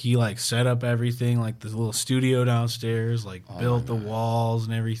he set up everything, like the little studio downstairs, like built the walls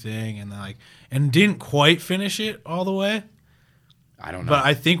and everything, and didn't quite finish it all the way. I don't know. But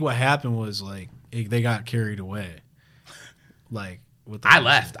I think what happened was like they got carried away. Like with I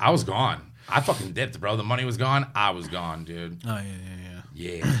left. I was gone. I fucking dipped, bro. The money was gone. I was gone, dude. Oh yeah.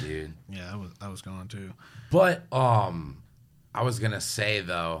 Yeah, dude. Yeah, I was gone too. But I was gonna say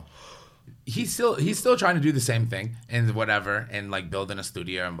though, he's still trying to do the same thing and whatever, and like building a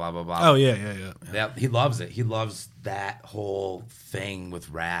studio and blah blah blah. Oh yeah. He loves it. He loves that whole thing with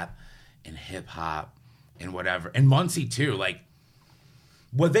rap and hip hop and whatever. And Muncie too. Like,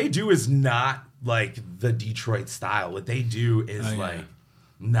 what they do is not like the Detroit style. What they do is like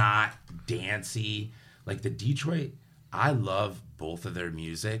not dancey. Like the Detroit, I love both of their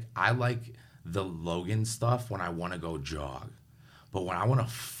music. I like the Logan stuff when I want to go jog. But when I want to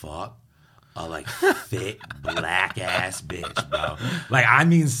fuck a like thick black ass bitch, bro. Like I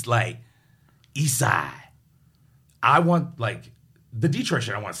mean like East Side. I want like the Detroit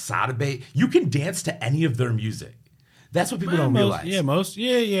shit. I want Sada Bay. You can dance to any of their music. That's what people don't realize. Yeah,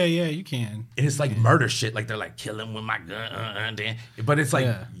 you can. And it's like murder shit. Like they're like killing with my gun. But it's like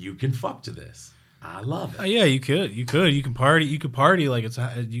you can fuck to this. I love it. Yeah, you could. You can party. You could party like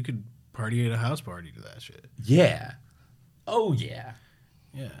you could party at a house party to that shit. Yeah. Oh yeah.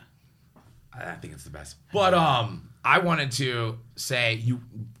 Yeah. I think it's the best. But I wanted to say you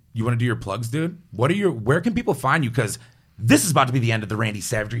want to do your plugs, dude? Where can people find you? Because this is about to be the end of the Randy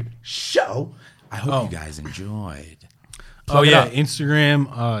Savagery show. I hope you guys enjoyed. Plug it up. Instagram,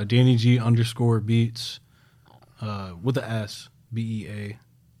 DannyG_beats with the S,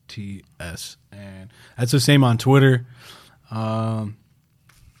 BEATS. And that's the same on Twitter. I'm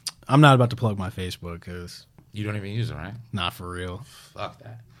not about to plug my Facebook because you don't even use it, right? Not for real. Fuck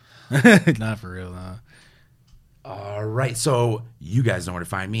that. Not for real, nah. All right. So you guys know where to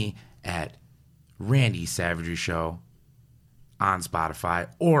find me at Randy Savagery Show on Spotify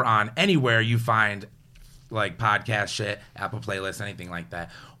or on anywhere you find like podcast shit, Apple Playlists, anything like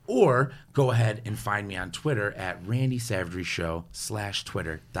that. Or go ahead and find me on Twitter at Randy Savagery Show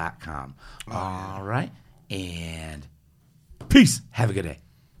 /Twitter.com. All right. And peace. Have a good day.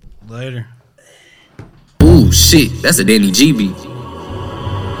 Later. Ooh, shit. That's a Danny G beat.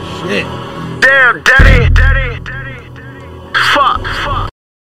 Shit. Damn, Daddy.